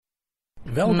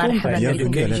مرحبا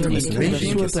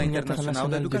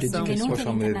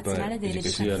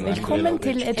Velkommen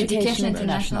til Education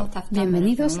International.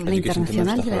 Bienvenidos a la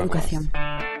Internacional de la Educación.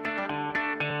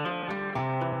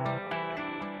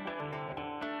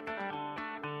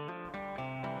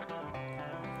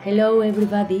 Hello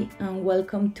everybody and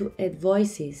welcome to Ed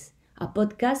Voices, a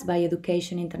podcast by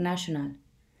Education International.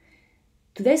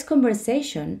 Today's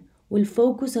conversation will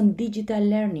focus on digital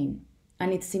learning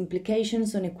and its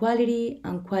implications on equality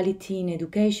and quality in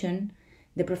education,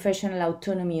 the professional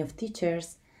autonomy of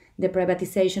teachers, the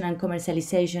privatization and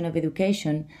commercialization of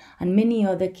education, and many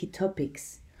other key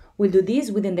topics. We'll do this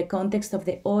within the context of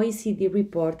the OECD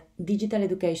report Digital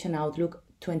Education Outlook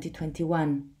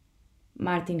 2021.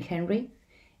 Martin Henry,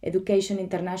 Education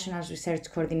International's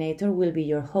Research Coordinator, will be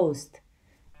your host.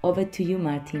 Over to you,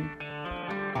 Martin.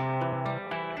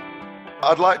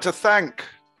 I'd like to thank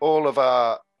all of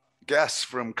our guests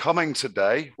from coming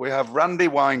today. We have Randy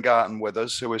Weingarten with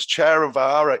us, who is chair of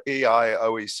our EI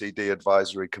OECD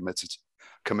Advisory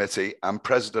Committee and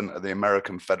president of the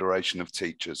American Federation of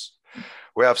Teachers.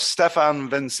 We have Stéphane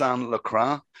Vincent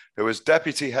Lecrin, who is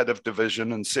deputy head of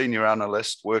division and senior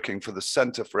analyst working for the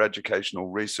Center for Educational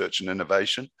Research and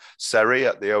Innovation, CERI,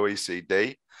 at the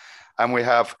OECD. And we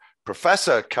have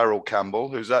Professor Carol Campbell,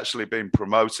 who's actually been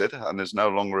promoted and is no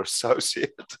longer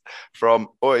associate from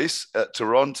UIS at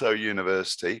Toronto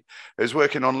University, who's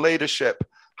working on leadership,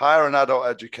 higher and adult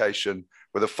education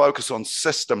with a focus on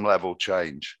system level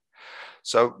change.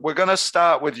 So we're going to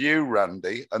start with you,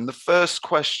 Randy. And the first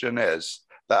question is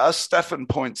that, as Stefan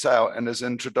points out in his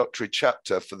introductory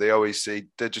chapter for the OECD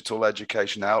Digital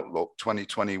Education Outlook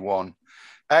 2021,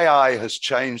 AI has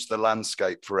changed the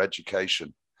landscape for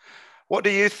education. What do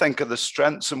you think are the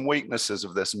strengths and weaknesses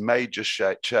of this major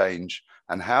change,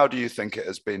 and how do you think it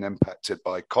has been impacted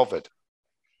by COVID?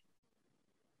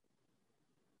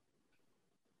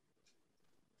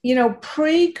 You know,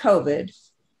 pre-COVID,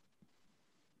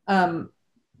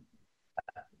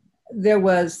 there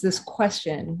was this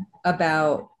question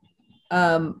about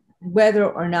whether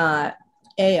or not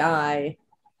AI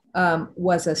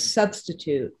was a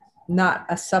substitute, not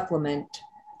a supplement,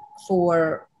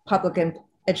 for public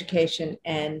education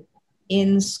and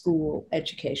in-school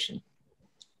education.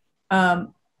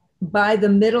 By the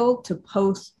middle to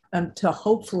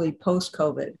hopefully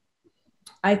post-COVID,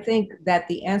 I think that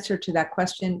the answer to that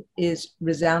question is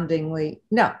resoundingly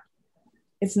no.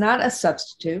 It's not a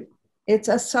substitute, it's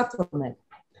a supplement,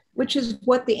 which is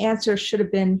what the answer should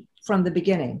have been from the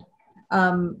beginning.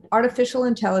 Artificial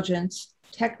intelligence,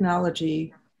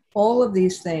 technology, all of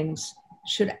these things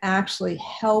should actually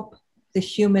help the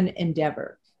human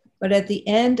endeavor. But at the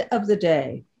end of the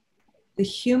day, the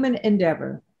human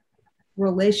endeavor,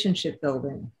 relationship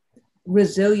building,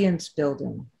 resilience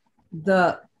building,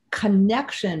 the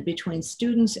connection between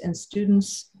students and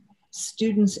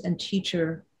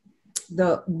teacher,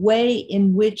 the way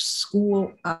in which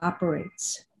school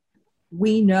operates,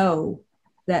 we know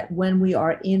that when we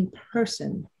are in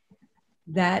person,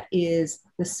 that is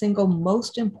the single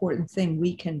most important thing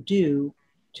we can do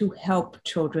to help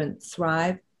children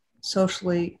thrive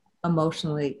socially,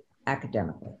 emotionally,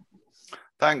 academically.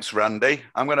 Thanks, Randy.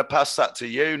 I'm going to pass that to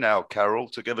you now, Carol,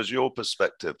 to give us your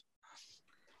perspective.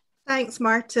 Thanks,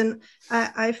 Martin.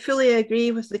 I fully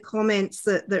agree with the comments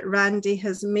that Randy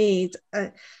has made.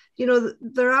 You know,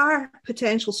 there are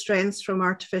potential strengths from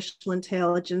artificial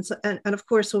intelligence. And of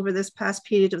course, over this past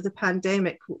period of the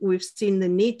pandemic, we've seen the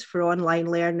need for online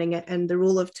learning and the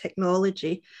role of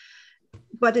technology.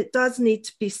 But it does need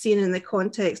to be seen in the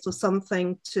context of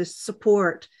something to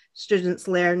support students'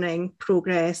 learning,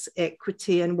 progress,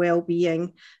 equity, and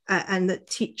well-being, and that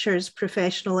teachers'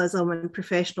 professionalism and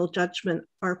professional judgment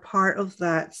are part of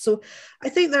that. So I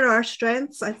think there are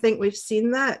strengths. I think we've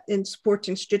seen that in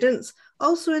supporting students,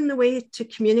 also in the way to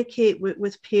communicate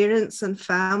with parents and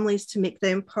families to make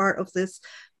them part of this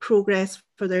progress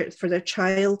for their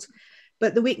child.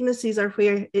 But the weaknesses are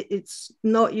where it's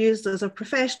not used as a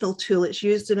professional tool, it's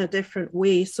used in a different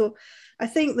way. So I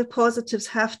think the positives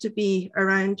have to be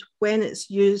around when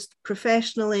it's used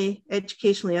professionally,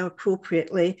 educationally,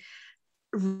 appropriately,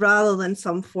 rather than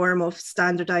some form of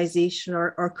standardization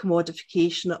or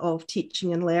commodification of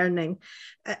teaching and learning.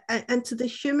 And to the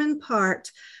human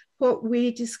part, what we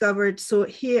discovered, so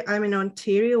here I'm in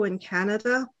Ontario in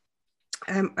Canada,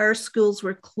 our schools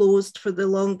were closed for the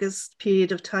longest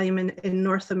period of time in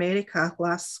North America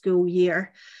last school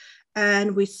year.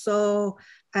 And we saw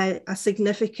a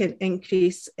significant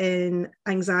increase in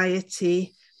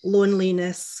anxiety,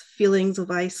 loneliness, feelings of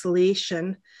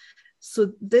isolation.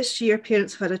 So this year,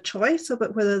 parents have had a choice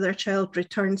about whether their child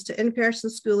returns to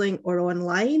in-person schooling or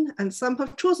online, and some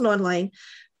have chosen online,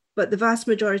 but the vast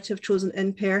majority have chosen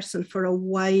in-person for a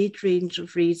wide range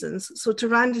of reasons. So to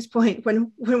Randy's point,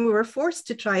 when we were forced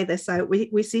to try this out,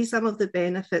 we see some of the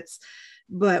benefits,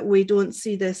 but we don't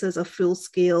see this as a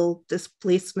full-scale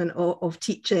displacement of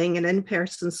teaching and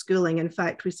in-person schooling. In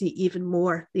fact, we see even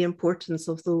more the importance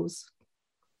of those.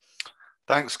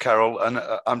 Thanks, Carol. And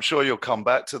I'm sure you'll come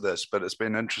back to this, but it's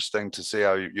been interesting to see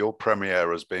how your Premier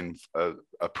has been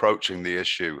approaching the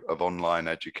issue of online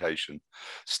education.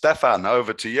 Stefan,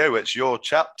 over to you. It's your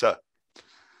chapter.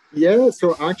 Yeah,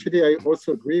 so actually, I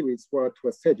also agree with what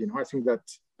was said. I think that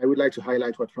I would like to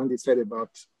highlight what Randy said about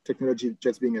technology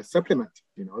just being a supplement,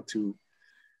 to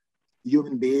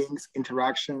human beings,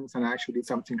 interactions, and actually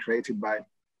something created by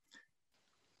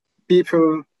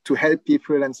people to help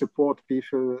people and support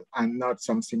people, and not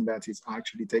something that is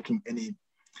actually taking any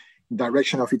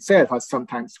direction of itself, as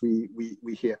sometimes we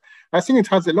hear. I think it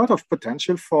has a lot of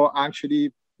potential for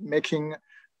actually making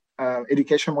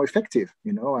education more effective,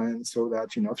 and so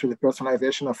that, through the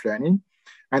personalization of learning.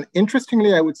 And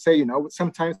interestingly, I would say,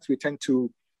 sometimes we tend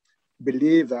to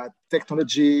believe that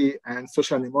technology and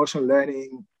social and emotional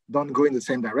learning don't go in the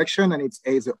same direction, and it's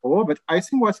either or. But I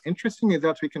think what's interesting is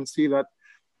that we can see that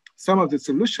some of the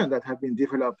solutions that have been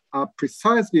developed are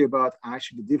precisely about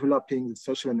actually developing the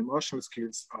social and emotional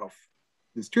skills of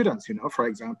the students. For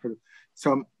example,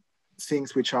 some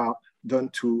things which are done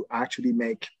to actually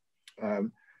make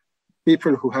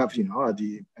people who have,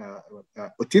 the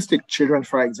autistic children,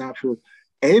 for example,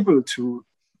 able to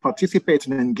participate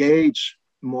and engage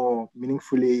more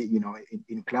meaningfully,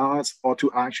 in class, or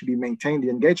to actually maintain the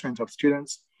engagement of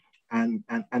students and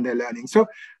their learning. So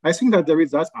I think that there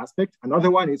is that aspect. Another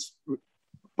one is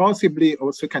possibly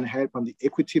also can help on the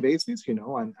equity basis,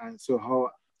 and so how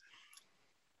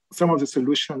some of the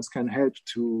solutions can help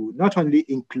to not only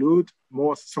include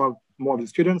more of the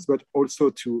students, but also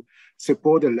to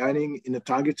support the learning in a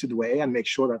targeted way and make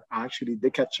sure that actually they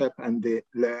catch up and they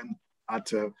learn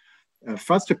at a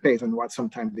faster pace than what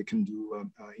sometimes they can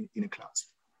do in a class.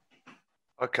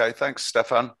 Okay, thanks,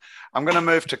 Stefan. I'm going to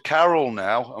move to Carol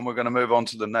now, and we're going to move on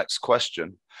to the next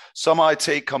question. Some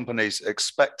IT companies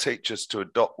expect teachers to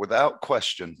adopt without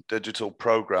question digital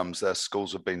programs their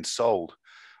schools have been sold.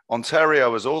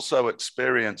 Ontario has also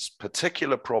experienced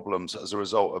particular problems as a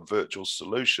result of virtual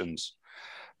solutions.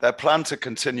 Their plan to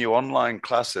continue online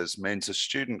classes means a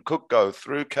student could go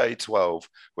through K-12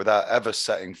 without ever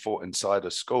setting foot inside a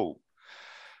school.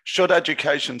 Should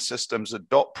education systems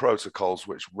adopt protocols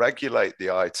which regulate the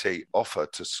IT offer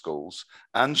to schools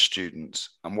and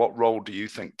students? And what role do you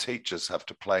think teachers have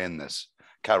to play in this?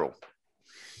 Carol.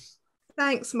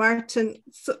 Thanks, Martin.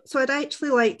 So I'd actually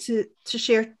like to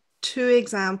share two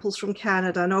examples from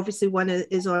Canada, and obviously one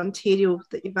is Ontario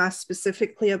that you've asked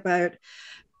specifically about,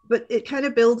 but it kind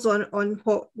of builds on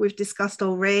what we've discussed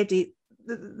already.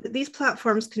 These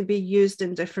platforms can be used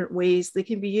in different ways. They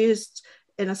can be used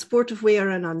in a supportive way or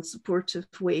an unsupportive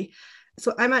way.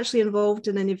 So I'm actually involved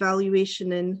in an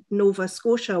evaluation in Nova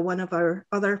Scotia, one of our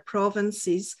other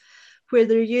provinces, where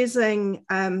they're using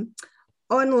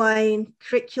online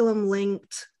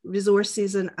curriculum-linked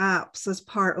resources and apps as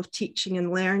part of teaching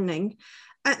and learning.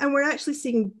 And we're actually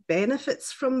seeing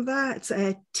benefits from that.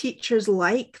 Teachers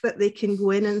like that they can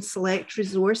go in and select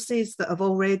resources that have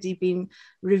already been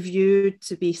reviewed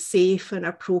to be safe and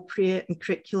appropriate and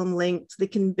curriculum linked. They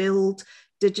can build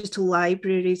digital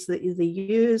libraries that they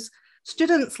use.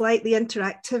 Students like the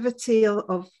interactivity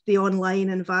of the online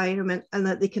environment, and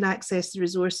that they can access the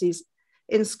resources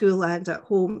in school and at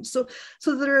home. So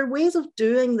there are ways of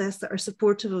doing this that are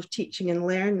supportive of teaching and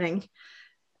learning.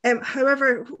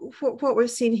 However, what we've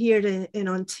seen here in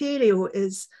Ontario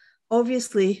is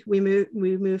obviously we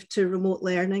moved to remote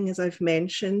learning, as I've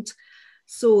mentioned.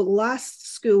 So last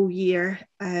school year,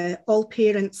 all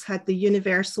parents had the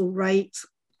universal right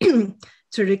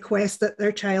to request that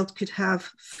their child could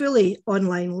have fully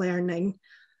online learning.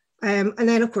 And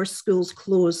then, of course, schools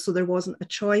closed, so there wasn't a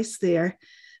choice there.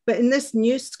 But in this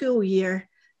new school year,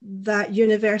 that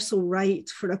universal right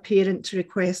for a parent to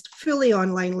request fully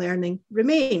online learning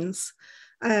remains.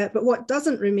 But what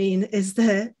doesn't remain is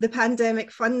the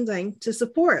pandemic funding to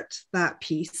support that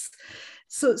piece.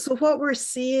 So what we're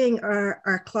seeing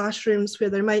are classrooms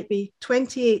where there might be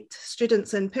 28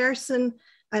 students in person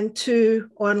and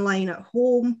 2 online at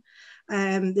home.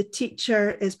 The teacher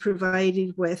is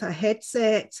provided with a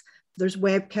headset. There's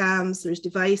webcams, there's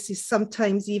devices,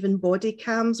 sometimes even body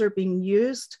cams are being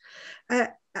used.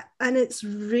 And it's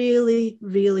really,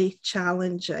 really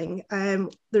challenging. The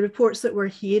reports that we're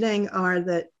hearing are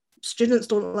that students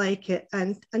don't like it,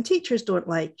 and teachers don't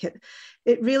like it.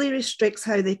 It really restricts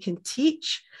how they can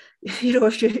teach. You know,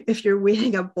 if you're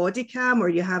wearing a body cam or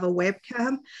you have a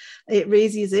webcam, it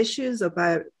raises issues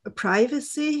about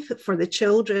privacy for the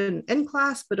children in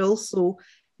class, but also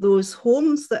those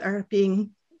homes that are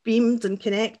being beamed and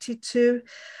connected to.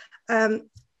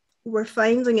 We're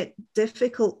finding it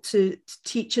difficult to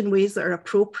teach in ways that are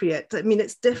appropriate. I mean,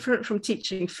 it's different from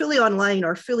teaching fully online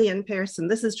or fully in person.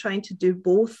 This is trying to do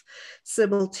both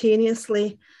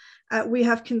simultaneously. We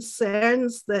have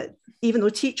concerns that even though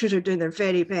teachers are doing their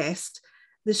very best,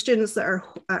 the students that are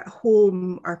at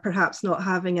home are perhaps not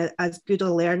having as good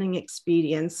a learning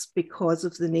experience because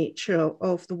of the nature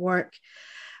of the work.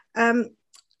 And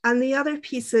the other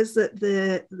piece is that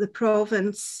the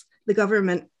province, the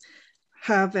government,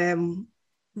 have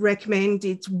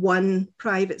recommended one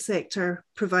private sector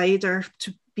provider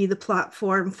to be the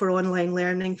platform for online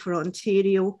learning for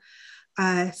Ontario.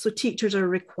 So teachers are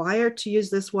required to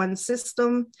use this one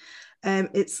system.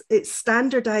 It's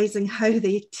standardizing how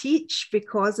they teach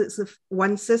because it's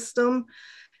one system.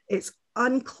 It's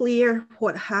unclear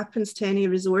what happens to any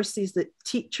resources that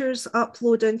teachers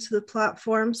upload into the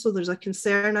platform. So there's a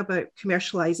concern about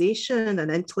commercialization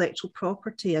and intellectual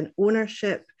property and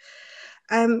ownership.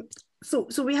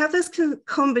 So we have this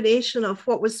combination of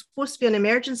what was supposed to be an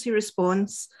emergency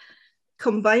response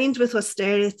combined with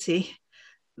austerity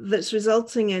that's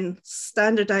resulting in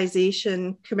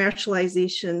standardization,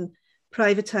 commercialization,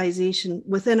 privatization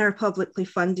within our publicly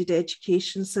funded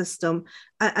education system.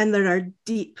 And there are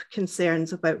deep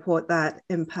concerns about what that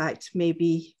impact may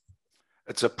be.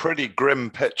 It's a pretty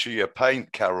grim picture you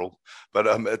paint, Carol, but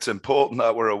it's important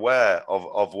that we're aware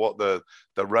of what the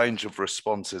range of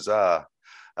responses are.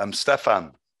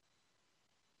 Stefan.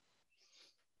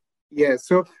 Yeah,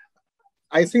 so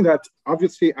I think that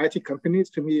obviously IT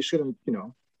companies, to me, shouldn't,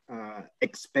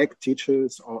 expect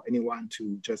teachers or anyone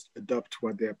to just adopt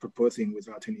what they're proposing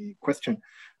without any question.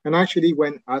 And actually,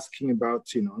 when asking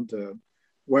about,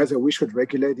 whether we should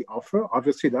regulate the offer,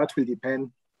 obviously that will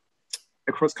depend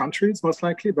across countries, most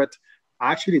likely, but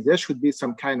actually there should be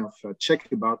some kind of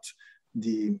check about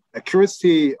the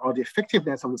accuracy or the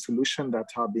effectiveness of the solution that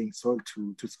are being sold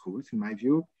to schools, in my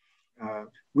view,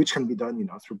 which can be done,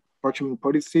 through procurement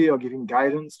policy or giving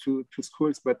guidance to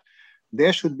schools. But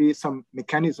there should be some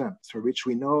mechanisms for which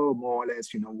we know more or less,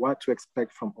 what to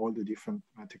expect from all the different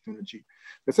technology.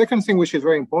 The second thing, which is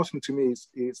very important to me,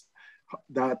 is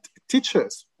that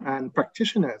teachers and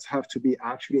practitioners have to be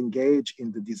actually engaged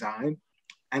in the design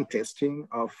and testing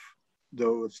of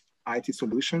those IT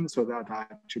solutions so that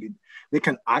actually they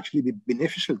can actually be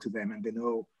beneficial to them and they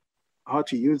know how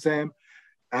to use them.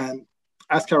 And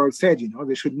as Carol said,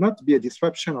 there should not be a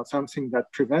disruption or something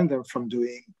that prevent them from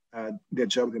doing their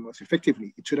job the most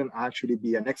effectively. It shouldn't actually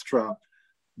be an extra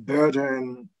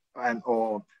burden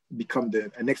or become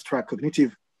an extra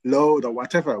cognitive load or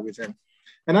whatever with them.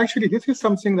 And actually, this is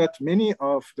something that many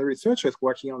of the researchers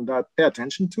working on that pay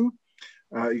attention to.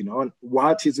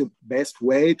 What is the best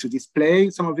way to display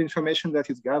some of the information that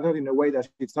is gathered in a way that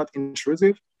it's not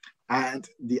intrusive. And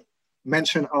the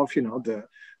mention of,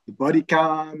 the body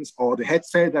cams or the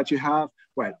headset that you have,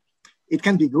 well, it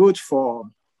can be good for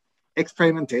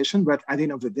experimentation, but at the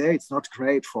end of the day, it's not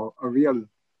great for a real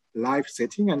life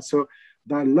setting. And so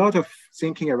there are a lot of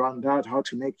thinking around that, how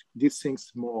to make these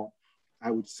things more,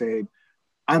 I would say,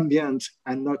 ambient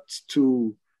and not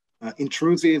too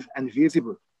intrusive and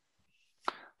visible.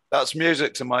 That's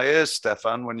music to my ears,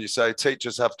 Stefan, when you say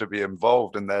teachers have to be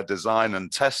involved in their design and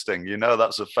testing.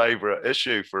 That's a favorite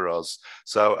issue for us.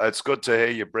 So it's good to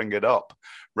hear you bring it up.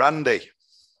 Randy.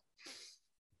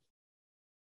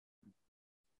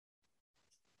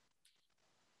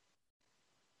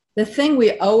 The thing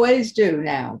we always do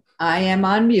now, I am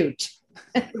on mute.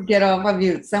 Get off of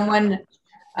mute. Someone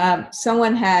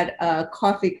had a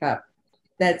coffee cup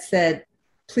that said,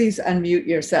 please unmute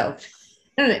yourself.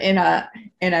 In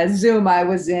a Zoom I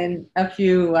was in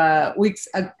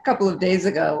a couple of days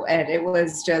ago, and it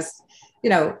was just,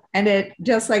 and it,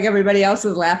 just like everybody else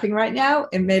is laughing right now,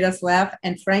 it made us laugh.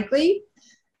 And frankly,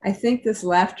 I think this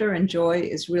laughter and joy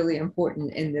is really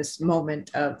important in this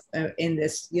moment of, in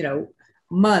this,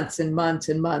 months and months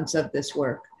and months of this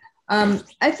work.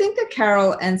 I think that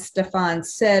Carol and Stefan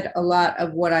said a lot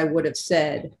of what I would have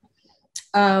said.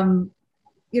 I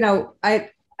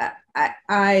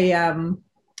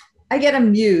get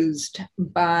amused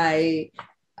by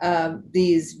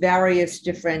these various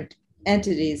different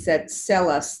entities that sell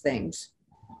us things.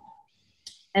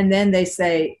 And then they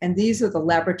say, and these are the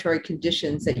laboratory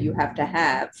conditions that you have to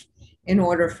have in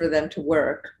order for them to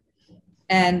work.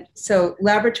 And so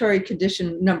laboratory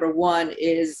condition number one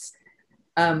is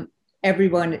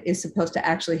everyone is supposed to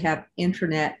actually have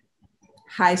internet,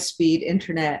 high-speed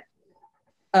internet,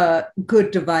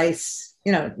 good device,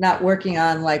 not working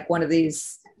on like one of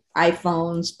these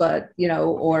iPhones, but,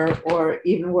 or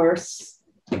even worse,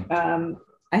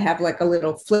 I have like a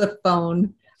little flip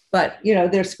phone, but,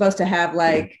 they're supposed to have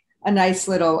like a nice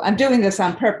little, I'm doing this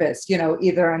on purpose,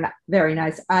 either a very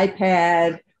nice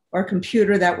iPad or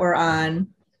computer that we're on.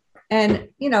 And,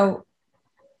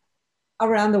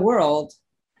 around the world,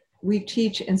 we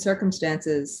teach in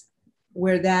circumstances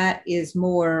where that is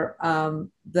more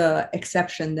the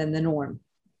exception than the norm.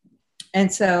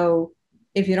 And so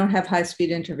if you don't have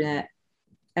high-speed internet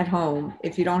at home,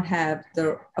 if you don't have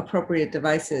the appropriate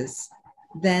devices,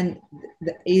 then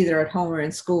either at home or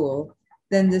in school,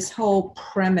 then this whole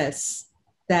premise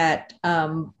that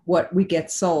what we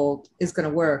get sold is going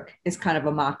to work is kind of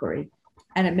a mockery,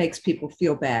 and it makes people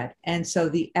feel bad. And so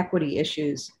the equity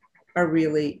issues are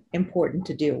really important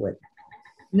to deal with.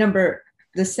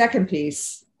 The second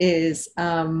piece is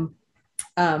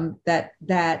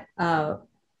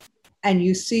and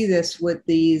you see this with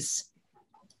these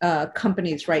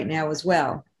companies right now as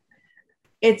well.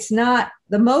 It's not,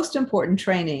 the most important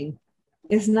training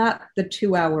is not the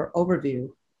 2-hour overview.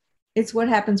 It's what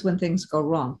happens when things go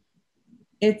wrong.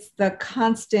 It's the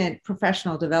constant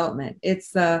professional development.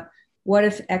 It's the what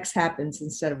if X happens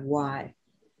instead of Y.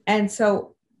 And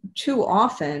so too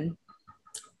often,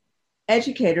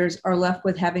 educators are left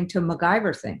with having to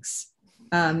MacGyver things,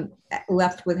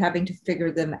 left with having to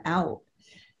figure them out.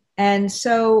 And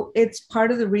so it's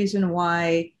part of the reason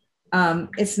why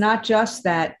it's not just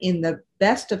that in the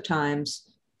best of times,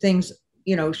 things,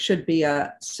 should be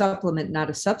a supplement, not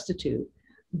a substitute,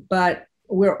 but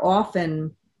we're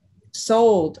often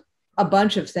sold a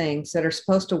bunch of things that are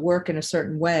supposed to work in a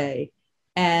certain way.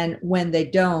 And when they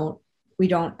don't, we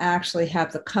don't actually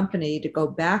have the company to go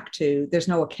back to. There's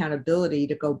no accountability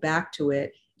to go back to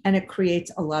it. And it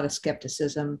creates a lot of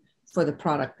skepticism for the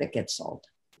product that gets sold.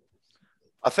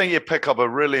 I think you pick up a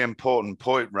really important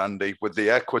point, Randy, with the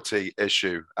equity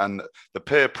issue, and the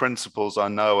peer principles I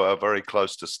know are very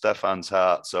close to Stefan's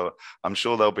heart. So I'm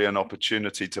sure there'll be an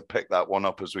opportunity to pick that one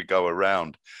up as we go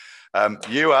around.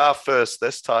 You are first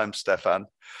this time, Stefan.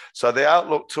 So the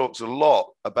Outlook talks a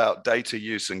lot about data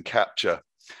use and capture.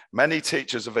 Many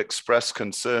teachers have expressed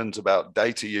concerns about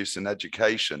data use in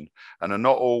education and are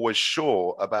not always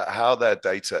sure about how their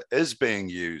data is being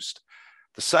used.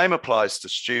 The same applies to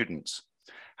students.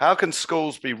 How can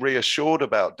schools be reassured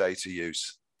about data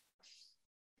use?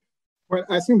 Well,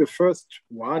 I think the first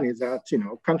one is that,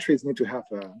 countries need to have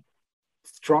a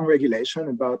strong regulation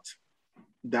about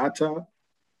data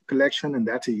collection and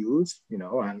data use,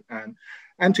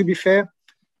 and to be fair,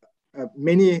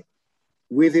 many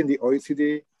within the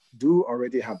OECD do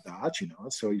already have that,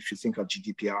 So if you think of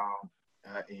GDPR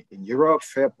in Europe,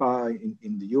 FERPA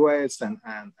in the US, and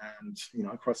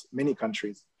across many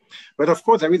countries. But of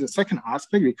course, there is a second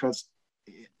aspect because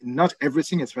not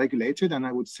everything is regulated, and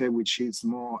I would say which is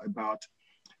more about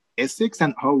ethics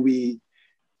and how we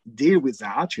deal with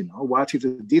that, what is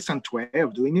a decent way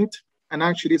of doing it, and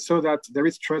actually so that there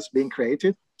is trust being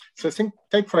created. So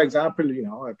take for example,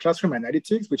 classroom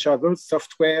analytics, which are those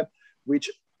software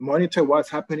which monitor what's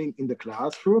happening in the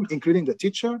classroom, including the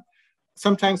teacher,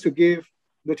 sometimes to give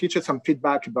the teacher some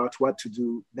feedback about what to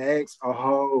do next or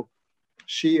how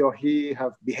she or he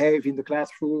have behaved in the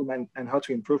classroom and how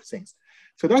to improve things.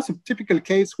 So that's a typical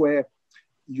case where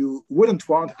you wouldn't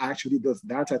want actually those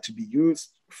data to be used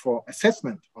for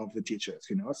assessment of the teachers,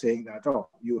 saying that, oh,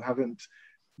 you haven't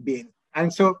been.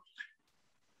 And so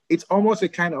it's almost a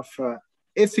kind of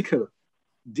ethical,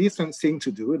 decent thing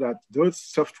to do, that those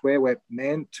software were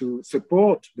meant to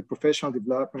support the professional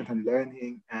development and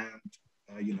learning and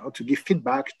to give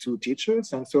feedback to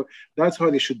teachers. And so that's how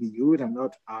they should be used and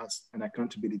not as an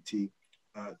accountability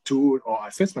tool or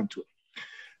assessment tool.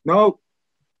 Now,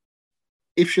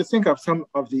 if you think of some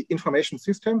of the information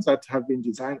systems that have been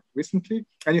designed recently,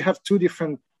 and you have two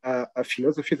different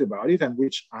philosophies about it and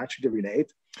which actually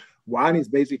relate. One is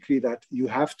basically that you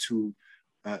have to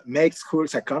make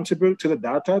schools accountable to the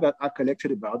data that are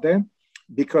collected about them,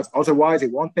 because otherwise they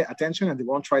won't pay attention and they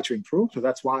won't try to improve. So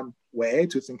that's one way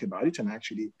to think about it. And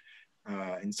actually,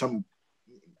 I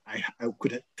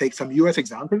could take some US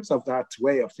examples of that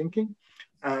way of thinking.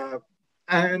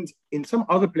 And in some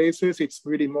other places, it's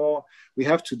really more, we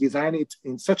have to design it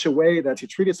in such a way that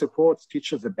it really supports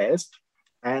teachers the best.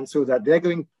 And so that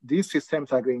these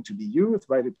systems are going to be used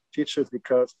by the teachers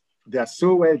because they are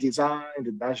so well designed,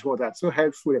 the dashboards are so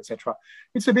helpful, etc.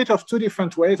 It's a bit of two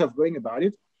different ways of going about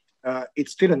it.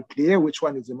 It's still unclear which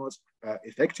one is the most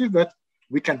effective, but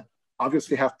we can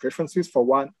obviously have preferences for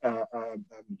one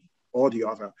or the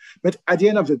other. But at the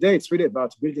end of the day, it's really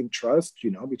about building trust,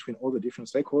 between all the different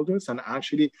stakeholders, and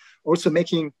actually also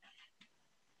making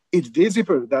it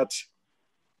visible that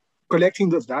collecting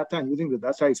those data and using the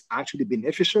data is actually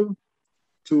beneficial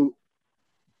to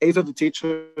either the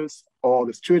teachers or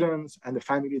the students and the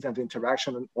families and the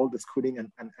interaction and all the schooling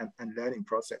and learning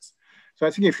process. So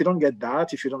I think if you don't get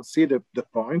that, if you don't see the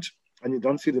point and you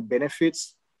don't see the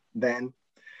benefits, then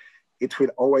it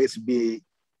will always be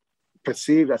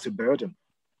perceived as a burden.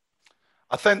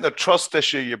 I think the trust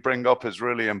issue you bring up is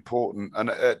really important. And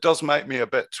it does make me a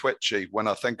bit twitchy when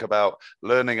I think about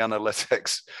learning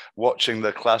analytics, watching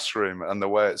the classroom and the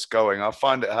way it's going. I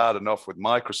find it hard enough with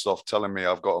Microsoft telling me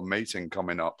I've got a meeting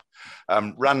coming up.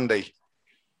 Randy,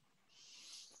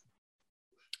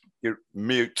 you're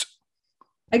mute.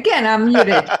 Again, I'm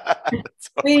muted.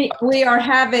 we are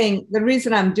having, the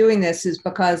reason I'm doing this is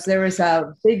because there is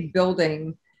a big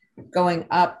building going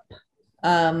up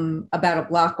about a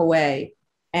block away.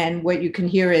 And what you can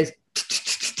hear is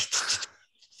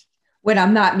when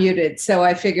I'm not muted. So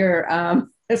I figure I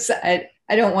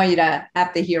don't want you to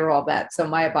have to hear all that. So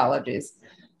my apologies.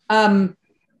 I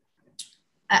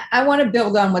want to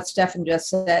build on what Stefan just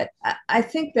said. I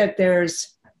think that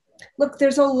there's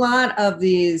a lot of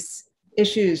these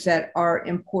issues that are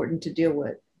important to deal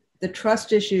with. The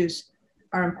trust issues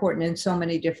are important in so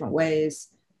many different ways.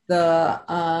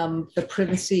 The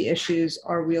privacy issues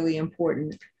are really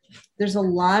important. There's a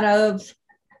lot of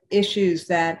issues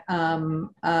that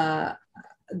that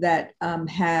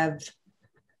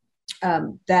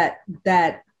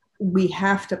we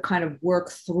have to kind of work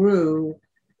through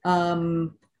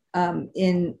in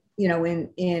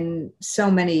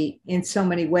so many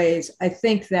ways. I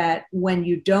think that when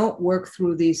you don't work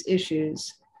through these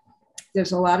issues,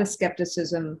 there's a lot of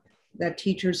skepticism that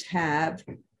teachers have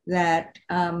that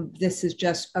this is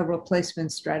just a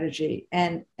replacement strategy.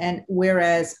 And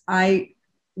whereas I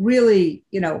really,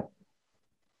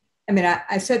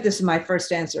 I said this in my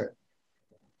first answer,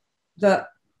 the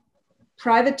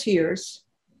privateers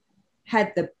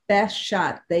had the best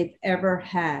shot they've ever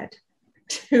had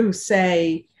to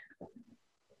say,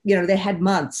 they had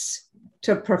months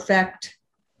to perfect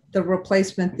the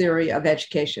replacement theory of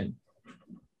education.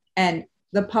 And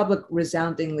the public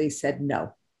resoundingly said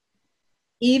no.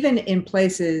 Even in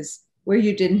places where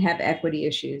you didn't have equity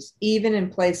issues, even in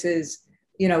places,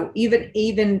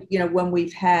 even when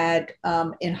we've had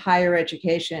in higher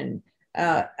education,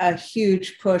 a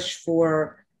huge push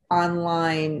for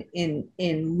online in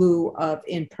lieu of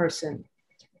in-person.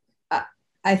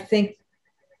 I think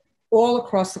all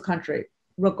across the country,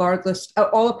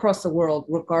 all across the world,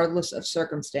 regardless of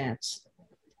circumstance,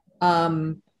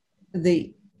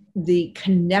 the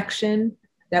connection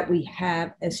that we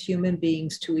have as human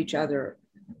beings to each other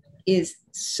is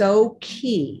so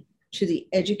key to the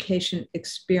education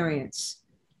experience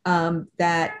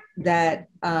that the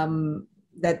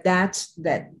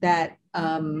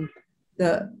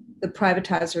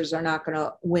privatizers are not going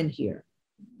to win here.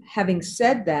 Having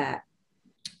said that,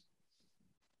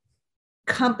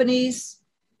 companies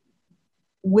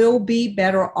will be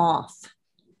better off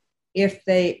if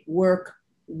they work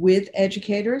with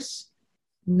educators,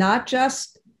 not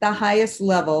just the highest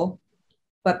level,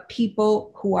 but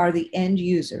people who are the end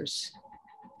users,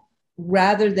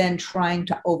 rather than trying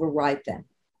to override them.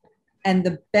 And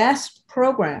the best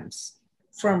programs,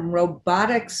 from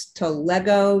robotics to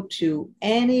Lego to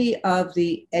any of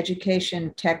the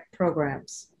education tech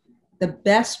programs, the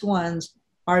best ones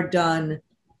are done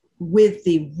with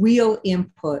the real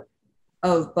input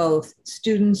of both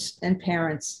students and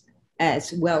parents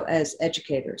as well as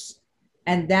educators.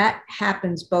 And that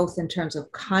happens both in terms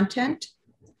of content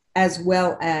as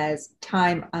well as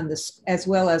time on this, as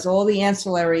well as all the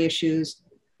ancillary issues,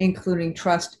 including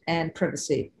trust and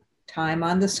privacy, time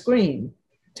on the screen,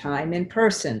 time in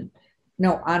person,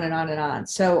 on and on and on.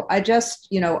 So I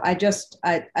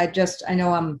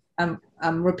know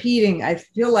I'm repeating. I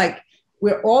feel like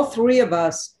we're all three of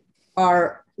us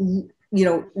are,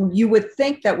 you would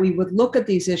think that we would look at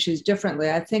these issues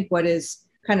differently. I think what is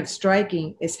kind of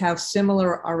striking is how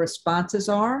similar our responses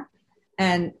are.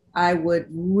 And I would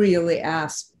really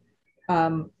ask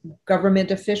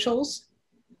government officials,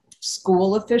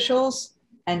 school officials,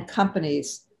 and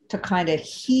companies to kind of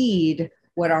heed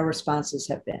what our responses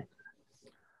have been.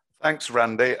 Thanks,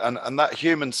 Randy. And that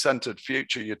human-centered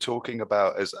future you're talking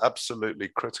about is absolutely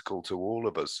critical to all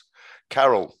of us.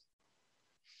 Carol.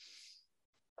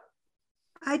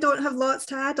 I don't have lots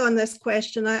to add on this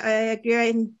question. I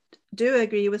do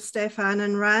agree with Stefan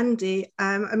and Randy.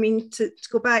 I mean, to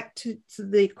go back to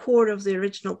the core of the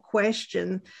original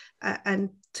question and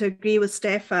to agree with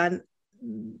Stefan,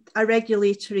 a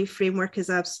regulatory framework is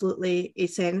absolutely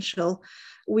essential.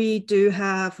 We do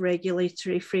have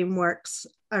regulatory frameworks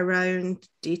around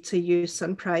data use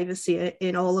and privacy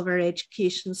in all of our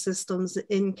education systems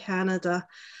in Canada.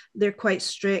 They're quite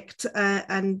strict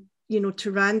and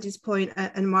to Randy's point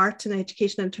and Martin,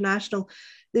 Education International,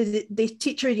 the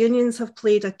teacher unions have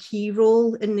played a key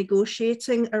role in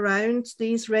negotiating around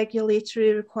these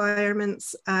regulatory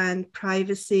requirements and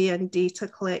privacy and data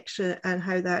collection and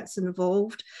how that's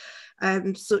involved.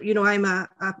 So, I'm a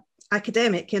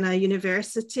academic in a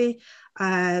university.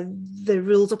 The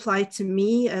rules apply to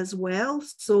me as well.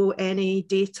 So any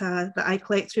data that I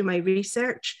collect through my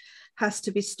research has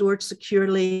to be stored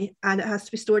securely, and it has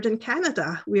to be stored in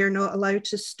Canada. We are not allowed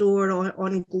to store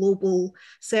on global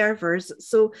servers.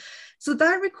 So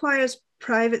that requires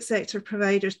private sector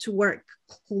providers to work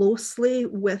closely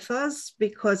with us,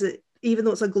 because even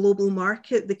though it's a global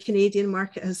market, the Canadian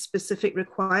market has specific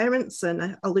requirements,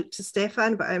 and I'll look to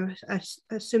Stefan, but I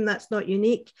assume that's not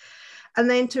unique. And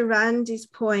then to Randy's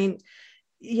point,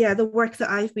 yeah, the work that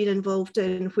I've been involved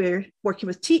in, where working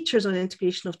with teachers on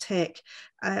integration of tech,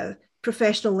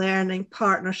 professional learning,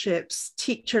 partnerships,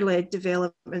 teacher-led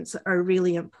developments are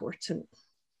really important.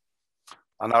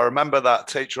 And I remember that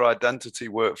teacher identity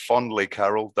work fondly,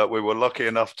 Carol, that we were lucky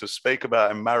enough to speak about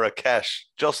in Marrakesh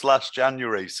just last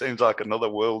January. Seems like another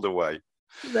world away.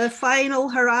 The final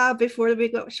hurrah before we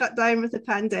got shut down with the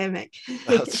pandemic.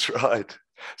 That's right.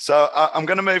 So I'm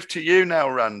going to move to you now,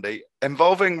 Randy.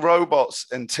 Involving robots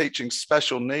in teaching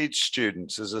special needs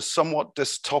students is a somewhat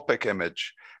dystopic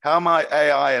image. How might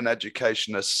AI in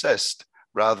education assist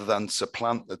rather than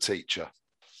supplant the teacher?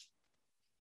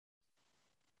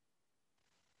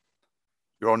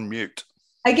 You're on mute.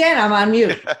 Again, I'm on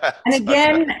mute. And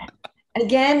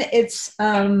again, it's,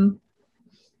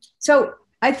 so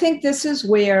I think this is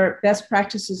where best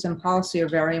practices and policy are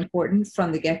very important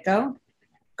from the get-go,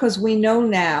 because we know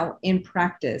now in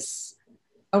practice,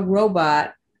 a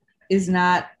robot is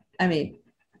not,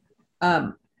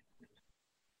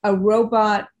 a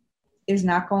robot is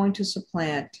not going to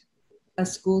supplant a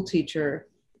school teacher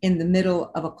in the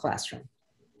middle of a classroom.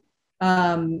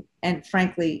 And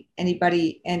frankly,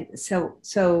 anybody, and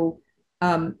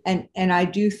I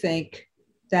do think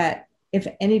that if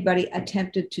anybody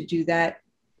attempted to do that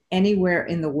anywhere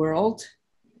in the world,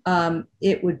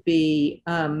 it would be,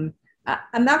 I'm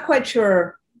not quite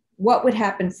sure what would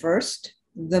happen first,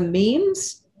 the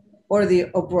memes or the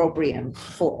opprobrium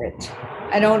for it.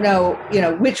 I don't know,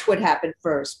 which would happen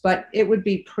first, but it would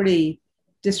be pretty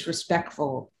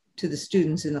disrespectful to the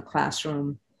students in the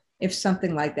classroom if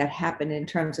something like that happened in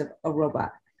terms of a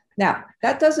robot. Now,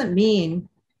 that doesn't mean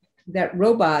that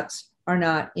robots are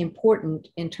not important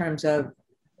in terms of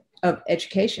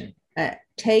education.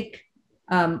 Take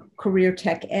career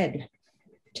tech ed,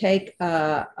 take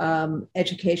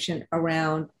education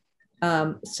around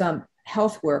some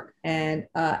health work and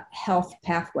health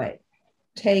pathway,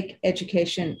 take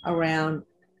education around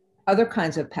other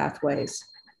kinds of pathways.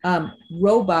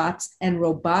 Robots and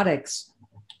robotics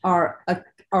are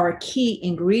a key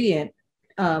ingredient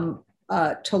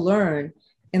to learn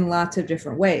in lots of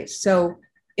different ways. So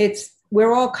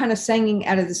we're all kind of singing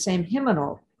out of the same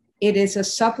hymnal. It is a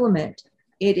supplement.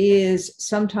 It is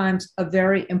sometimes a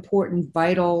very important,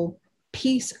 vital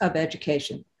piece of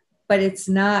education, but it's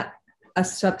not a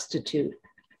substitute.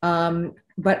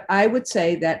 But I would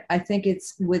say that I think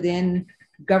it's within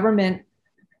government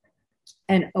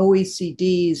and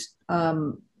OECD's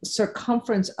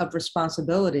circumference of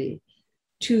responsibility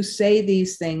to say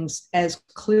these things as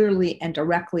clearly and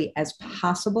directly as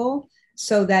possible,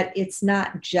 so that it's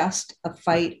not just a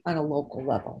fight on a local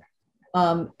level.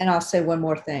 And I'll say one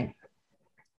more thing.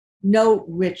 No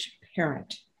rich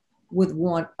parent would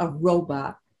want a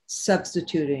robot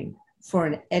substituting for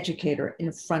an educator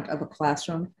in front of a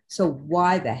classroom. So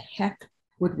why the heck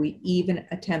would we even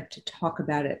attempt to talk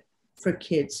about it for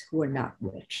kids who are not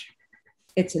rich?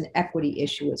 It's an equity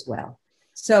issue as well.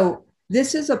 So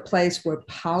this is a place where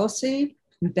policy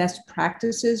and best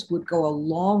practices would go a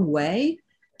long way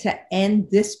to end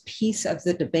this piece of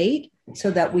the debate,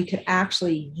 so that we could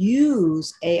actually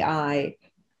use AI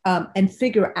and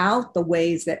figure out the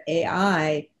ways that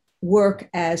AI work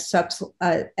as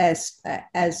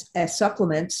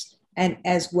supplements and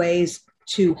as ways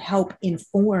to help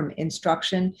inform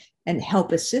instruction and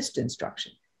help assist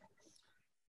instruction.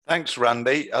 Thanks,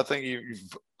 Randy. I think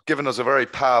you've given us a very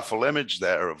powerful image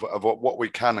there of what we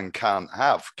can and can't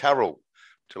have. Carol,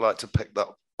 Would you like to pick that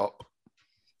up?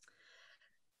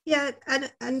 Yeah,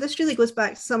 and this really goes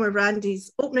back to some of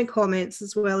Randy's opening comments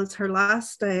as well as her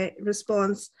last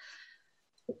response.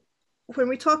 When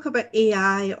we talk about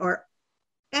AI or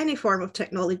any form of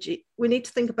technology, we need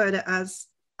to think about it as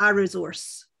a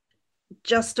resource,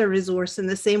 just a resource, in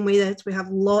the same way that we have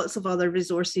lots of other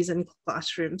resources in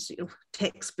classrooms,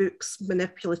 textbooks,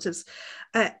 manipulatives.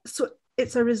 So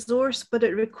it's a resource, but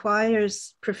it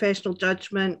requires professional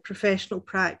judgment, professional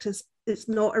practice. It's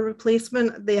not a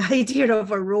replacement. The idea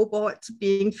of a robot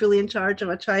being fully in charge of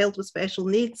a child with special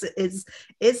needs is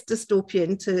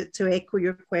dystopian, to echo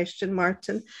your question,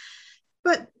 Martin.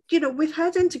 But we've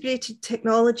had integrated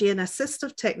technology and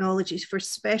assistive technologies for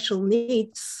special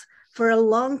needs for a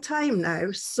long time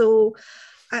now. So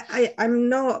I'm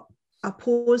not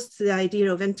opposed to the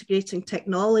idea of integrating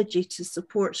technology to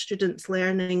support students'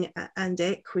 learning and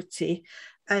equity.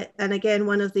 And again,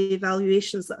 one of the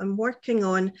evaluations that I'm working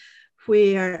on,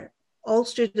 where all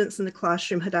students in the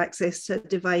classroom had access to a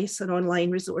device and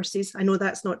online resources. I know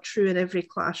that's not true in every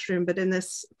classroom, but in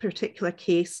this particular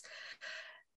case,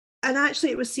 and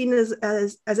actually it was seen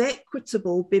as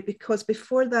equitable, because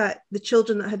before that, the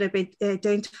children that had been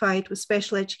identified with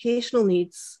special educational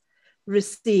needs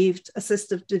received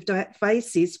assistive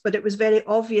devices, but it was very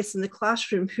obvious in the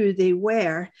classroom who they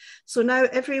were. So now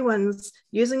everyone's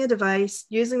using a device,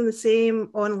 using the same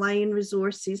online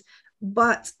resources,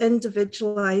 but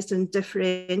individualized and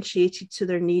differentiated to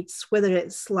their needs, whether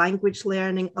it's language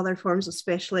learning, other forms of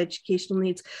special educational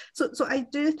needs. So I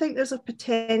do think there's a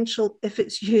potential, if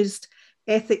it's used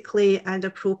ethically and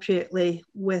appropriately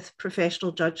with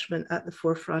professional judgment at the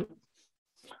forefront.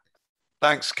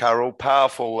 Thanks, Carol.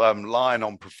 Powerful line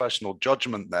on professional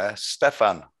judgment there.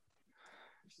 Stefan.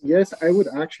 Yes, I would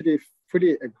actually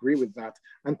fully agree with that.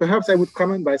 And perhaps I would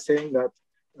comment by saying that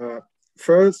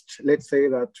first, let's say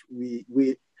that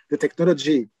the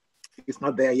technology is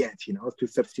not there yet, to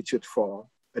substitute for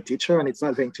a teacher, and it's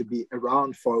not going to be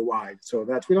around for a while. So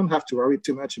that we don't have to worry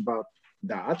too much about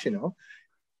that,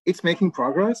 It's making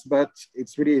progress, but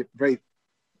it's really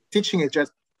teaching is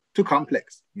just too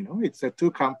complex, It's a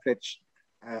too complex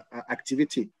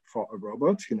activity for a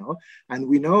robot, And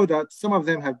we know that some of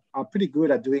them are pretty good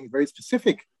at doing very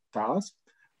specific tasks,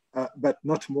 but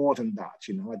not more than that,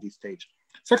 at this stage.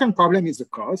 Second problem is the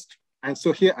cost. And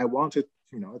so here I wanted,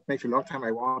 it makes a long time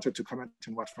I wanted to comment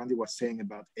on what Randy was saying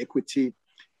about equity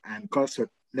and cost. So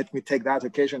let me take that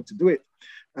occasion to do it.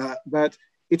 But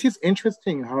it is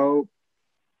interesting how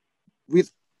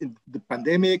with the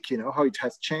pandemic, how it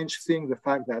has changed things, the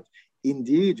fact that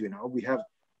indeed, we have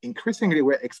increasingly,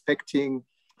 we're expecting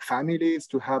families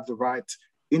to have the right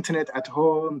internet at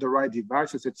home, the right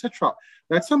devices, etc.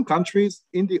 That some countries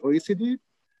in the OECD,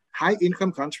 high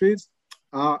income countries,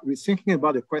 we're thinking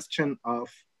about the question of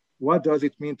what does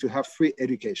it mean to have free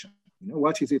education?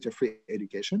 What is it, a free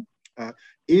education?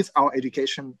 Is our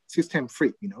education system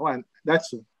free? And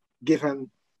that's given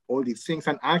all these things.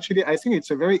 And actually, I think it's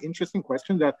a very interesting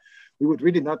question that we would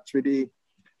really not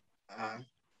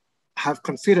have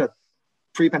considered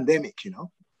pre-pandemic,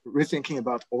 rethinking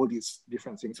about all these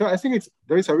different things. So I think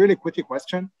there is a really quick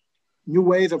question, new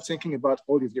ways of thinking about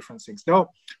all these different things.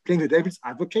 Now, playing the devil's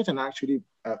advocate and actually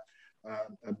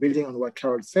building on what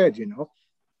Carol said,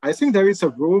 I think there is a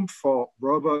room for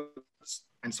robots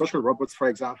and social robots, for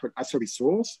example, as a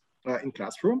resource in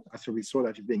classroom, as a resource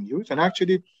that is being used. And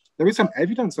actually, there is some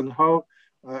evidence on how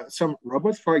some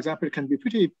robots, for example, can be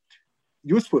pretty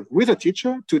useful with a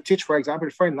teacher to teach, for example,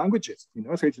 foreign languages.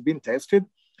 So it's been tested,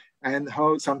 and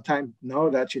how sometimes now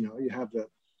that you have the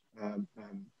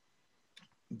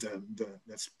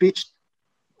speech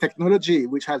technology,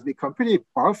 which has become pretty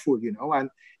powerful, and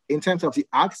in terms of the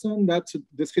accent that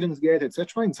the students get,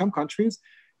 etc. In some countries,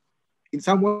 in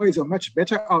some ways, are much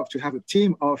better off to have a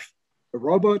team of a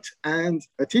robot and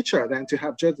a teacher than to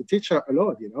have just the teacher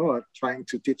alone, trying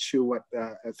to teach you what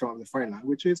some of the foreign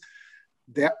languages.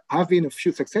 There have been a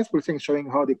few successful things showing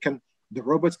how the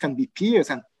robots can be peers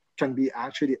and can be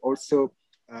actually also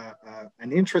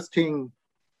an interesting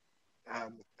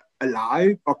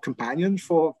ally or companion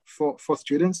for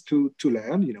students to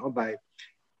learn, by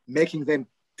making them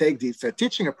take this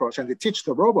teaching approach, and they teach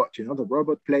the robot, the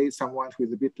robot plays someone who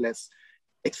is a bit less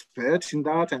expert in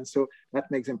that, and so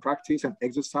that makes them practice and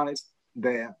exercise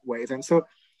their ways. And so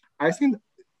I think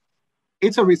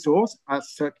it's a resource,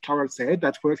 as Carol said,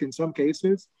 that works in some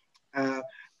cases.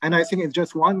 And I think it's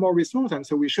just one more resource. And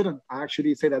so we shouldn't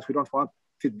actually say that we don't want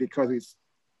it because it's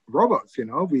robots,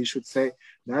 we should say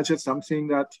that's just something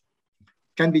that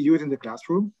can be used in the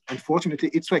classroom. Unfortunately,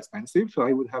 it's so expensive. So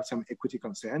I would have some equity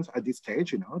concerns at this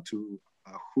stage, to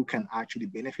who can actually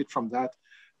benefit from that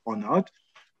or not.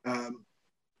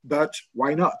 But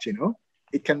why not,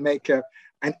 It can make,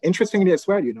 and interestingly as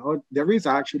well, there is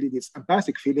actually this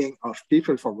empathic feeling of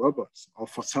people for robots or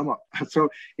for someone. So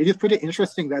it is pretty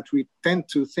interesting that we tend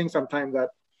to think sometimes that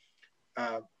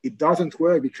it doesn't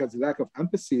work because of lack of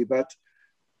empathy, but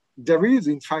there is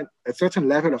in fact a certain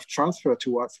level of transfer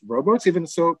towards robots, even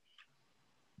so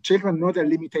children know their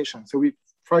limitations. So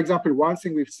for example, one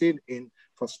thing we've seen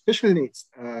for special needs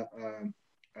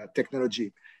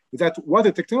technology is that what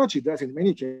the technology does in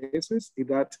many cases is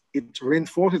that it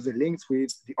reinforces the links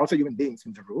with the other human beings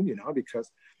in the room, because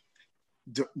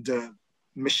the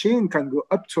machine can go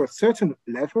up to a certain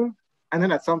level, and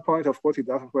then at some point, of course, it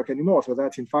doesn't work anymore. So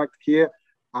that in fact here,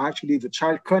 actually the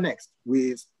child connects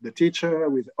with the teacher,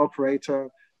 with the operator,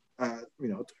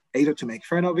 either to make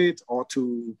fun of it or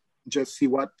to just see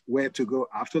where to go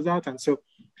after that. And so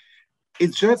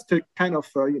it's just a kind of,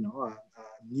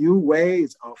 new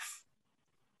ways of,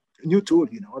 new tool,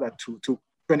 that to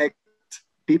connect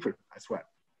people as well.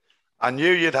 I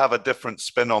knew you'd have a different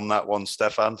spin on that one,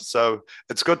 Stefan. So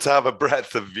it's good to have a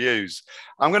breadth of views.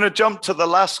 I'm going to jump to the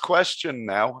last question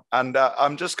now, and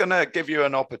I'm just going to give you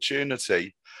an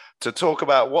opportunity to talk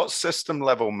about what system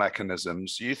level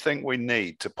mechanisms you think we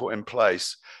need to put in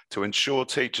place to ensure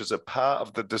teachers are part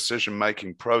of the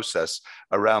decision-making process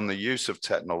around the use of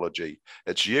technology,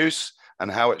 its use,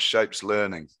 and how it shapes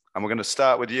learning. And we're going to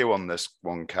start with you on this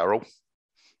one, Carol.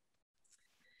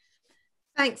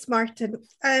 Thanks, Martin.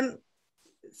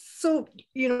 So,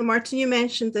 Martin, you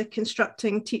mentioned the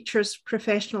Constructing Teachers'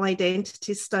 Professional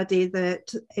Identity study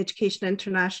that Education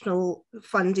International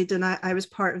funded, and I was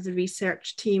part of the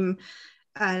research team.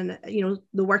 And,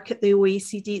 the work at the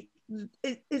OECD,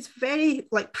 it's very,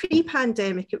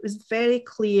 pre-pandemic, it was very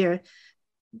clear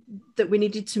that we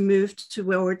needed to move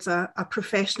towards a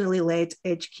professionally led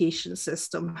education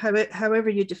system, however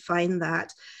you define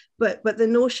that. But the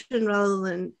notion, rather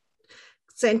than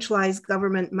centralized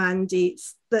government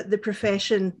mandates, that the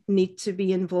profession need to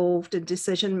be involved in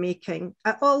decision making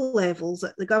at all levels,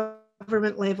 at the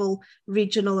government level,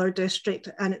 regional or district,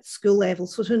 and at school level.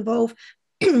 So to involve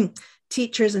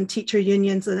teachers and teacher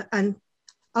unions and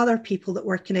other people that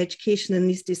work in education in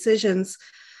these decisions.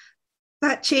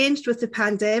 That changed with the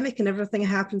pandemic and everything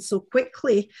happened so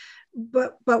quickly,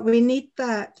 but we need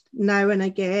that now and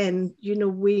again.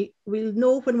 We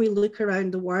know when we look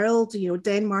around the world,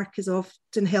 Denmark is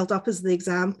often held up as the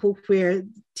example where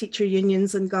teacher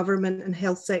unions and government and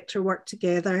health sector work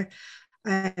together.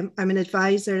 I'm an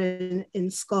advisor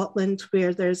in Scotland,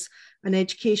 where there's an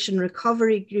education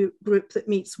recovery group that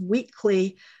meets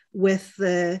weekly with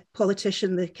the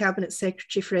politician, the Cabinet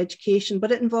Secretary for Education,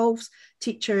 but it involves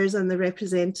teachers and the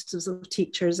representatives of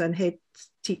teachers and head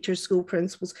teachers, school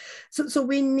principals. So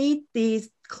we need these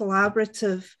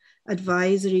collaborative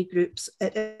advisory groups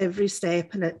at every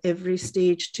step and at every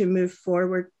stage to move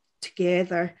forward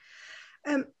together.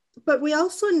 But we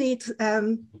also need,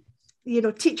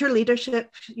 teacher leadership.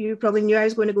 You probably knew I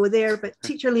was going to go there, but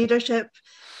teacher leadership,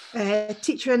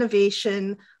 teacher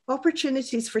innovation,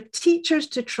 opportunities for teachers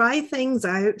to try things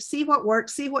out, see what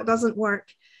works, see what doesn't work,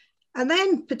 and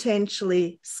then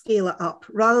potentially scale it up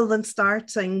rather than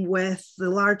starting with the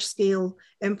large scale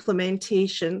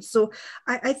implementation. So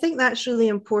I think that's really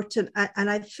important. And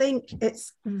I think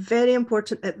it's very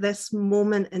important at this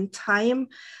moment in time.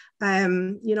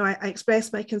 I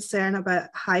expressed my concern about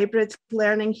hybrid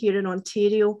learning here in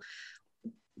Ontario.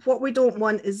 What we don't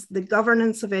want is the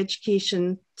governance of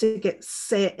education to get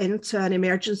set into an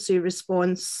emergency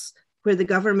response where the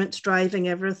government's driving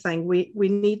everything. We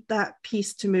need that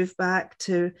piece to move back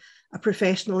to a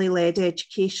professionally led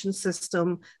education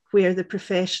system where the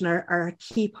profession are a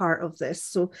key part of this.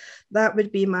 So that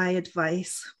would be my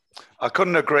advice. I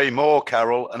couldn't agree more,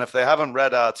 Carol. And if they haven't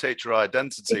read our teacher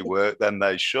identity work, then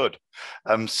they should.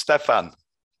 Stefan.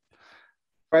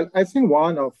 Well, I think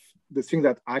one of the things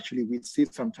that actually we see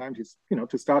sometimes is,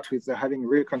 to start with having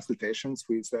real consultations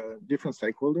with different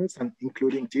stakeholders and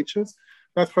including teachers.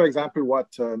 That's, for example,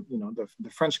 what, the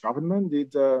French government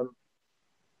did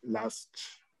last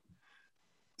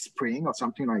spring or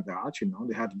something like that.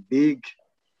 They had a big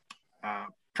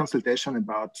consultation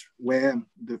about where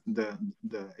the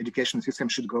education system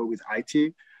should go with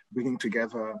IT, bringing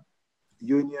together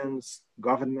unions,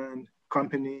 government,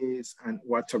 companies, and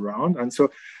what's around. And so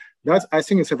that, I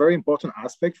think, is a very important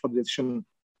aspect for decision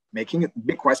making. The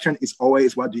big question is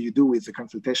always, what do you do with the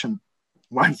consultation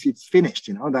once it's finished?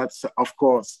 That's of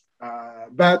course,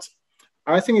 but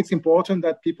I think it's important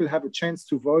that people have a chance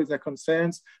to voice their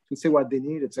concerns, to say what they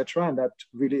need, etc., and that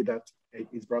really that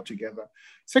is brought together.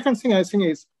 Second thing I think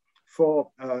is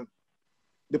for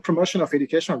the promotion of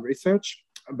educational research,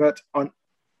 but on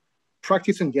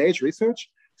practice engaged research.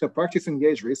 So practice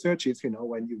engaged research is,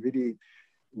 when you really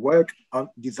work on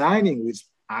designing with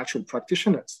actual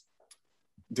practitioners,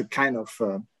 the kind of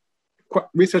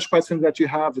research questions that you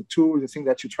have, the tools, the thing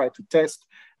that you try to test,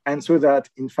 and so that,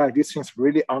 in fact, these things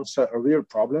really answer a real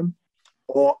problem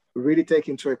or really take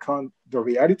into account the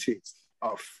realities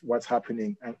of what's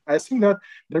happening. And I think that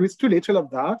there is too little of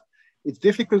that. It's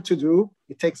difficult to do.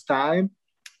 It takes time.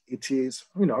 It is,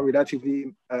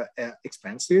 relatively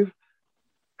expensive,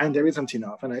 and there isn't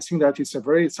enough. And I think that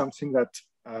it's something that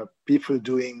people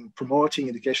promoting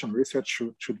education research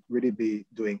should really be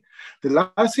doing.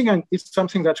 The last thing, and it's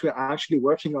something that we're actually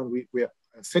working on, we're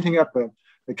setting up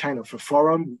a kind of a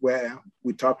forum where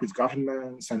we talk with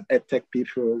governments and edtech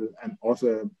people and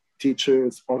other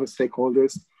teachers, other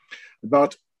stakeholders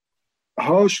about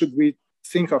how should we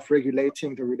think of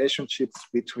regulating the relationships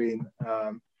between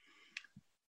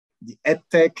the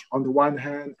edtech on the one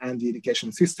hand and the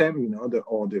education system,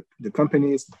 the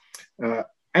companies.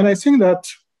 And I think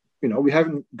that, we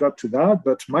haven't got to that,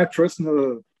 but my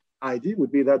personal idea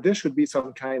would be that there should be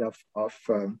some kind of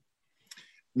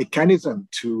mechanism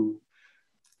to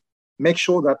make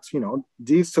sure that,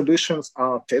 these solutions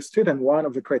are tested. And one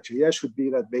of the criteria should be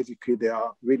that basically they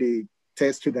are really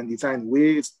tested and designed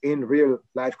in real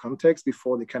life context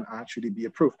before they can actually be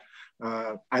approved.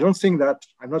 I'm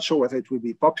not sure whether it will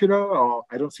be popular, or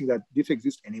I don't think that this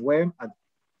exists anywhere,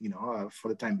 for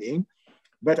the time being.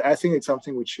 But I think it's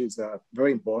something which is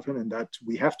very important, and that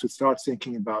we have to start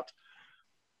thinking about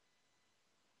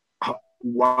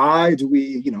why do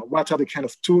we, what are the kind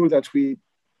of tools that we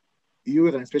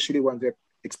use, and especially when they're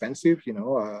expensive,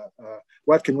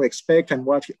 what can we expect, and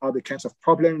what are the kinds of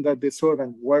problems that they solve,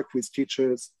 and work with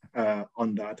teachers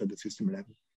on that at the system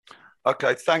level.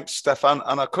 Okay, thanks, Stefan.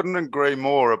 And I couldn't agree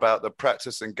more about the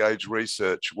practice engaged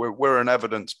research. We're an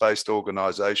evidence-based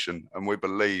organization, and we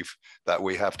believe that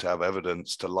we have to have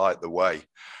evidence to light the way.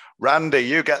 Randy,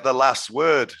 you get the last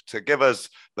word to give us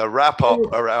the wrap up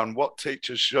around what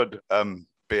teachers should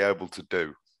be able to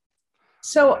do.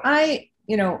 So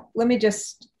let me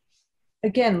just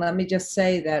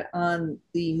say that on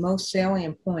the most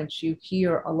salient points, you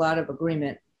hear a lot of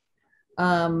agreement.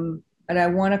 But I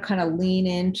want to kind of lean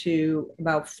into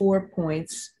about 4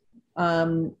 points,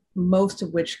 most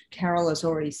of which Carol has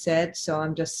already said. So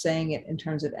I'm just saying it in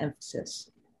terms of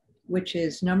emphasis, which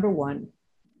is number one,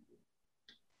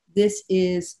 this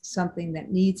is something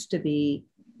that needs to be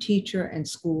teacher and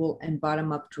school and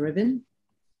bottom-up driven,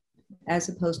 as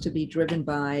opposed to be driven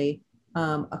by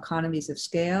economies of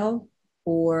scale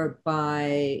or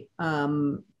by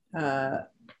the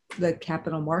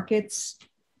capital markets,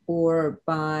 or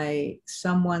by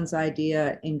someone's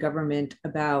idea in government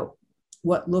about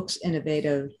what looks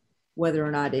innovative, whether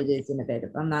or not it is innovative.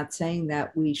 I'm not saying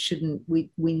that we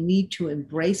need to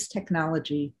embrace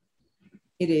technology.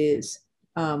 It is,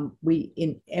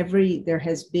 there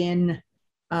has been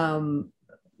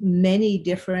many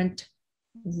different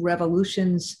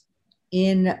revolutions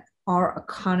in our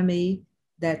economy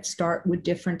that start with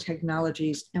different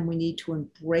technologies, and we need to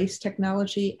embrace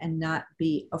technology and not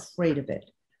be afraid of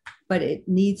it. But it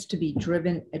needs to be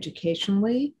driven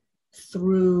educationally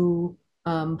through,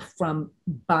 from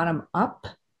bottom up,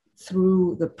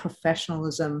 through the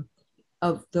professionalism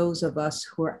of those of us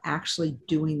who are actually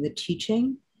doing the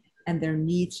teaching. And there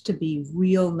needs to be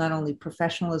real, not only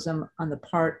professionalism on the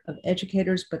part of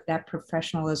educators, but that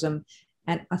professionalism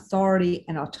and authority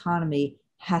and autonomy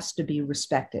has to be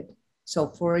respected. So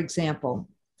for example,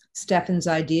 Stefan's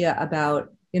idea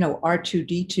about,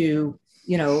 R2D2,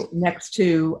 next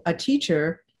to a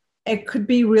teacher, it could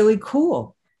be really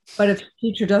cool. But if the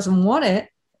teacher doesn't want it,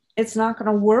 it's not going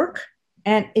to work,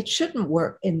 and it shouldn't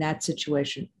work in that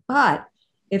situation. But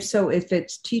if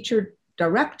it's teacher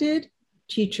directed,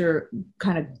 teacher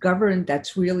kind of governed,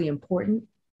 that's really important.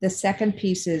 The second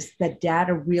piece is that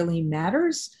data really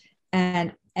matters,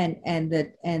 and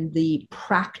the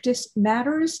practice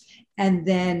matters, and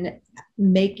then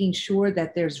making sure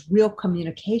that there's real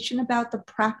communication about the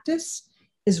practice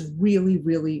is really,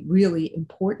 really, really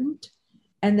important.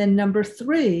 And then number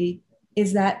 3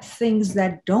 is that things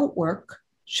that don't work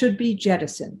should be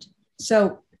jettisoned.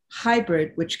 So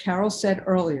hybrid, which Carol said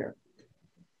earlier,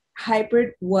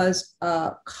 hybrid was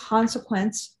a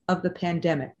consequence of the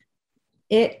pandemic.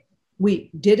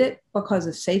 We did it because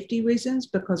of safety reasons,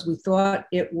 because we thought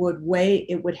it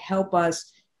would help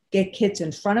us get kids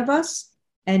in front of us,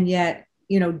 and yet,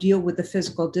 deal with the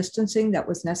physical distancing that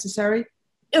was necessary.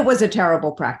 It was a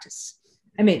terrible practice.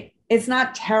 I mean, it's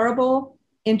not terrible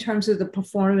in terms of the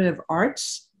performative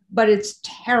arts, but it's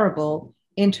terrible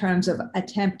in terms of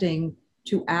attempting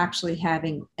to actually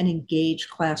having an engaged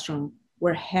classroom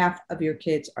where half of your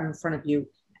kids are in front of you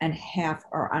and half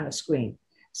are on a screen.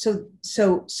 So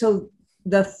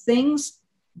the things,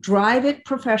 drive it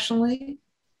professionally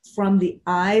from the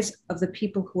eyes of the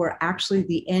people who are actually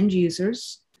the end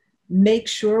users. Make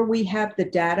sure we have the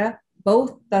data,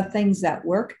 both the things that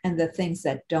work and the things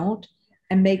that don't,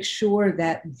 and make sure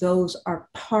that those are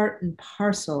part and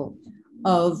parcel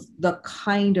of the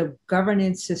kind of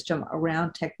governance system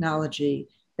around technology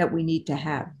that we need to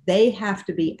have. They have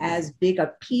to be as big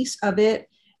a piece of it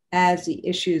as the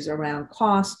issues around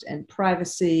cost and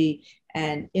privacy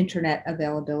and internet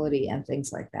availability and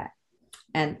things like that.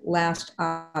 And last,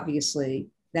 obviously,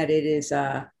 that it is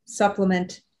a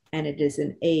supplement and it is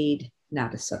an aid,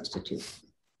 not a substitute.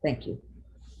 Thank you.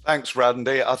 Thanks,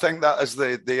 Randy. I think that is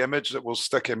the image that will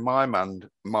stick in my mind,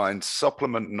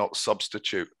 supplement, not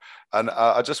substitute. And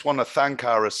I just want to thank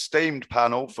our esteemed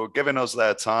panel for giving us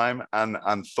their time and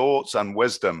thoughts and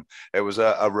wisdom. It was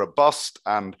a robust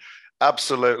and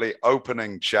absolutely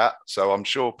opening chat. So I'm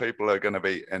sure people are going to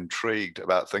be intrigued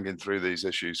about thinking through these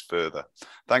issues further.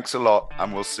 Thanks a lot,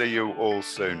 and we'll see you all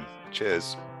soon.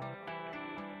 Cheers.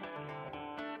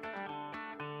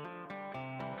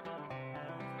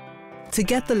 To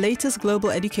get the latest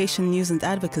global education news and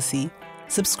advocacy,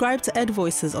 subscribe to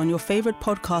EdVoices on your favorite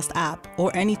podcast app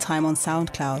or anytime on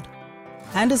SoundCloud.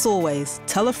 And as always,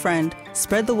 tell a friend,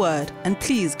 spread the word, and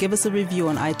please give us a review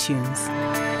on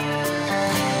iTunes.